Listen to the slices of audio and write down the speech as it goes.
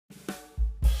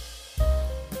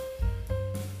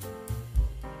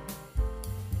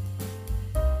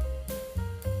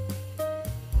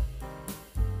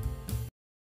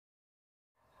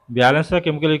Balance the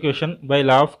chemical equation by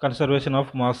law of conservation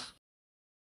of mass.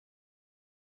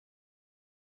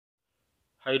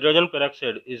 Hydrogen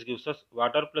peroxide gives us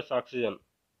water plus oxygen.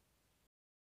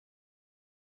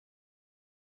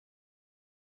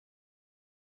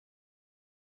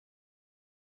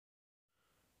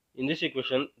 In this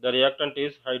equation, the reactant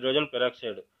is hydrogen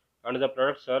peroxide and the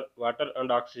products are water and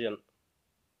oxygen.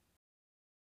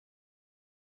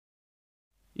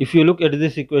 If you look at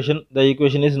this equation, the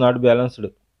equation is not balanced.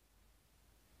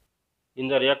 In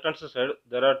the reactant side,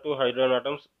 there are 2 hydrogen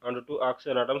atoms and 2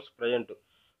 oxygen atoms present.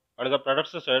 On the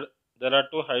products side, there are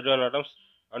 2 hydrogen atoms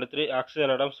and 3 oxygen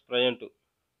atoms present.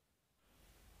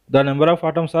 The number of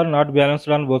atoms are not balanced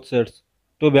on both sides.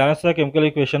 To balance the chemical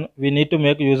equation, we need to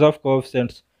make use of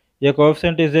coefficients. A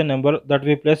coefficient is a number that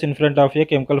we place in front of a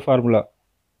chemical formula.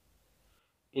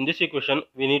 In this equation,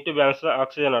 we need to balance the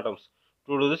oxygen atoms.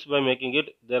 To do this by making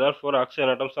it, there are 4 oxygen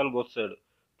atoms on both sides.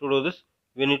 To do this,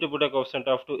 we need to put a coefficient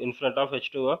of 2 in front of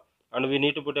H2O and we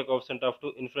need to put a coefficient of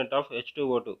 2 in front of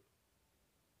H2O2.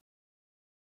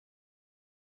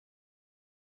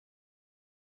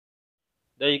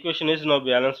 The equation is now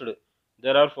balanced.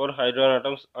 There are 4 hydrogen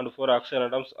atoms and 4 oxygen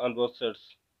atoms on both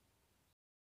sides.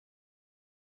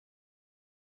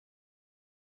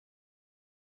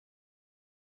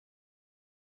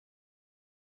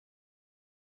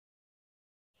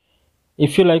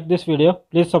 If you like this video,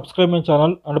 please subscribe my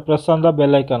channel and press on the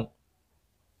bell icon.